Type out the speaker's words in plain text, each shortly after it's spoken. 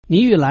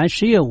倪玉兰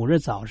10月5日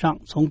早上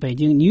从北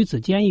京女子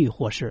监狱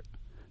获释，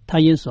她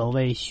因所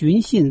谓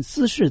寻衅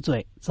滋事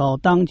罪遭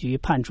当局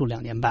判处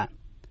2年半。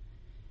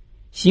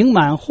刑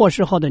满获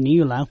释后的倪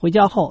玉兰回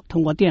家后，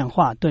通过电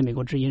话对美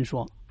国之音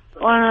说：“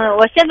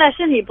我现在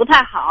身体不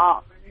太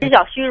好，比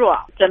较虚弱，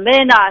准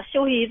备呢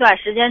休息一段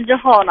时间之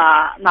后呢，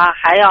那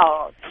还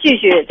要继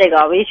续这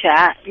个维权，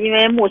因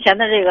为目前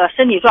的这个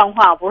身体状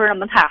况不是那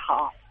么太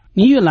好。”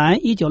倪玉兰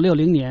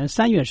1960年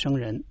3月生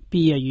人，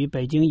毕业于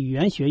北京语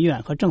言学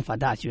院和政法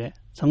大学，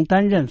曾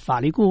担任法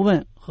律顾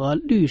问和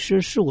律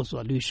师事务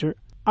所律师。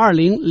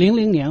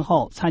2000年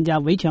后参加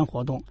维权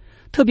活动，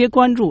特别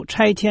关注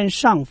拆迁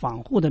上访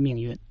户的命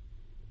运。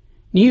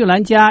倪玉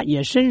兰家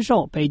也深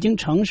受北京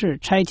城市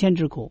拆迁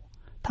之苦，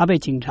她被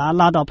警察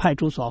拉到派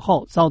出所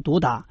后遭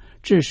毒打，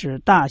致使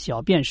大小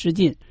便失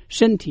禁，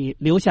身体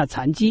留下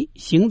残疾，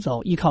行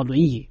走依靠轮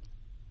椅。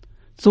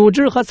组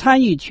织和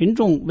参与群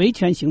众维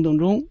权行动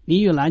中，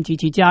倪玉兰及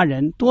其家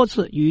人多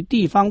次与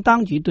地方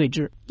当局对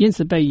峙，因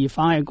此被以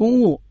妨碍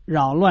公务、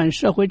扰乱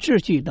社会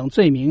秩序等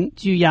罪名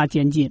拘押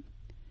监禁。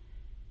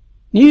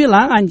倪玉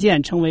兰案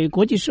件成为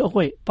国际社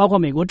会包括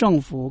美国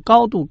政府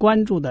高度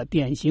关注的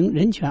典型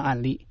人权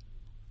案例。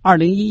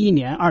2011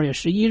年2月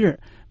11日，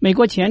美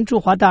国前驻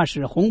华大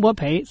使洪博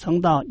培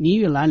曾到倪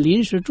玉兰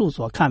临时住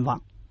所看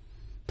望。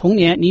同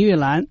年，倪玉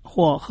兰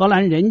获荷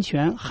兰人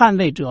权捍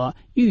卫者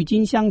郁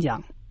金香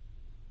奖。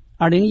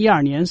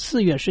2012年4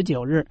月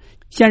19日，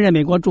现任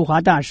美国驻华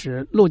大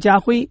使陆家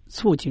辉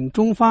促请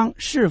中方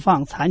释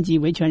放残疾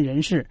维权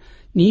人士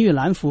倪玉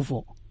兰夫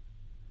妇。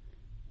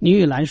倪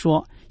玉兰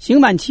说，刑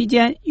满期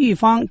间，狱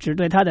方只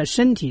对她的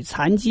身体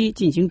残疾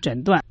进行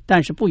诊断，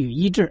但是不予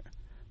医治。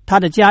她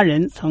的家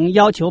人曾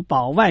要求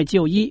保外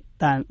就医，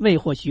但未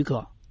获许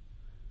可。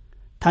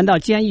谈到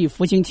监狱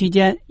服刑期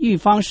间狱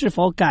方是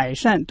否改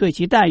善对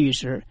其待遇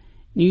时，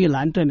倪玉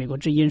兰对美国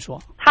之音说：“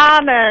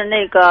他们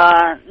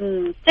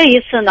这一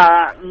次呢，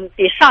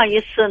比上一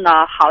次呢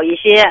好一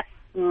些。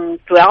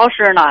主要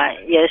是呢，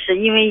也是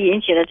因为引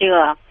起了这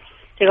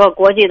个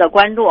国际的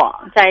关注。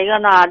再一个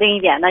呢，另一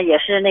点呢，也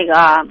是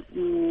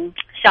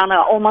像那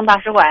个欧盟大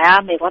使馆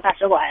呀、美国大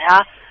使馆呀，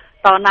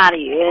到那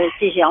里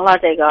进行了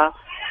这个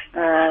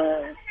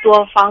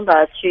多方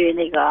的去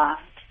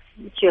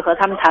和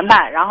他们谈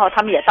判，然后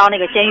他们也到那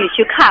个监狱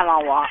去看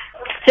望我。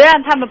虽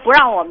然他们不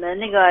让我们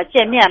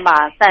见面吧，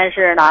但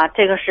是呢，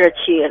这个是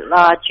起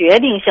了决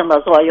定性的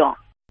作用。”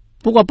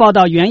不过，报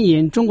道援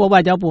引中国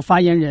外交部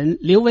发言人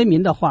刘维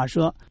民的话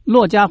说，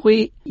骆家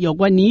辉有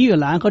关倪玉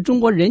兰和中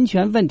国人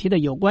权问题的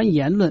有关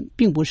言论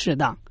并不适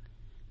当。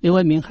刘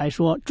维民还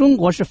说，中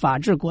国是法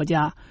治国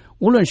家，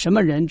无论什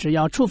么人只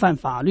要触犯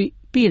法律，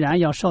必然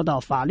要受到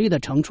法律的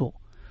惩处。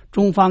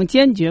中方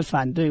坚决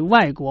反对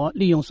外国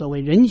利用所谓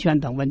人权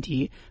等问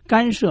题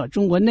干涉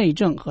中国内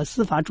政和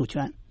司法主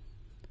权。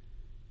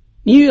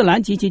倪玉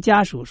兰及其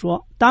家属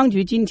说，当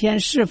局今天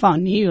释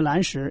放倪玉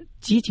兰时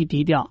极其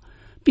低调，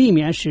避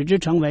免使之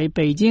成为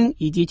北京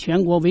以及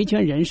全国维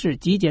权人士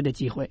集结的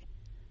机会。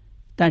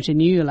但是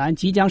倪玉兰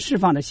即将释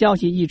放的消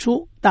息一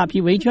出，大批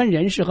维权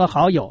人士和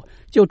好友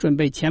就准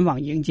备前往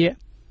迎接。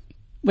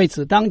为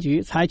此，当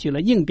局采取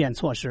了应变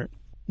措施。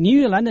倪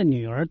玉兰的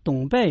女儿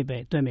董贝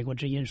贝对美国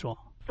之音说：“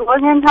昨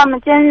天他们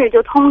监狱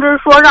就通知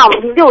说让我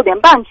们6点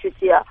半去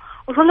接，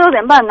我说6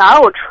点半哪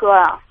有车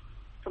呀？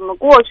怎么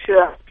过去？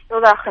都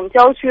在很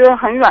郊区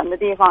很远的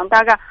地方，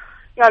大概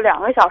要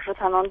2个小时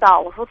才能到。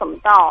我说怎么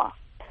到啊？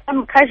他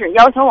们开始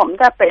要求我们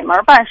在北门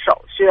办手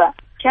续，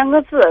签个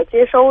字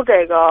接收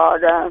这个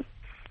人。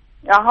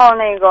然后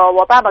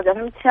我爸爸给他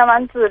们签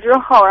完字之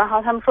后，然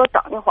后他们说等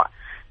一会儿，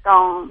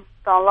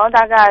等了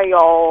大概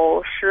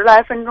有10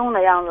来分钟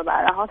的样子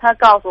吧。然后他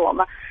告诉我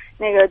们，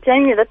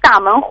监狱的大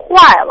门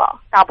坏了，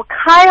打不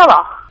开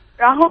了，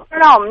然后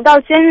让我们到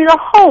监狱的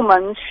后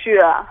门去，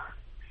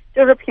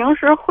就是平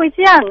时会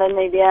见的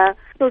那边，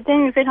就监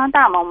狱非常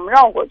大嘛，我们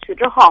绕过去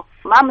之后，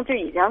妈妈就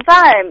已经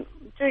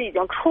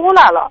出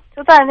来了，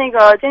就在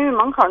监狱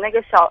门口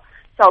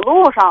小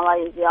路上了，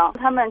已经。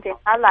他们警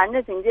察拦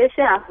着警戒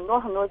线，很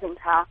多警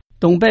察。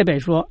董贝贝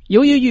说，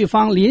由于狱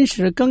方临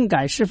时更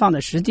改释放的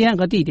时间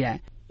和地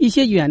点，一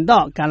些远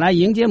道赶来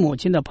迎接母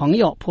亲的朋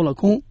友扑了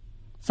空。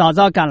早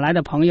早赶来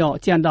的朋友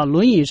见到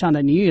轮椅上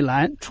的倪玉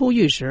兰出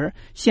狱时，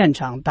现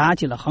场打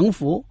起了横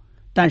幅，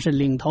但是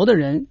领头的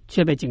人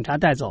却被警察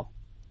带走。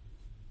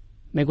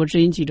美国之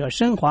音记者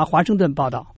申华华盛顿报道。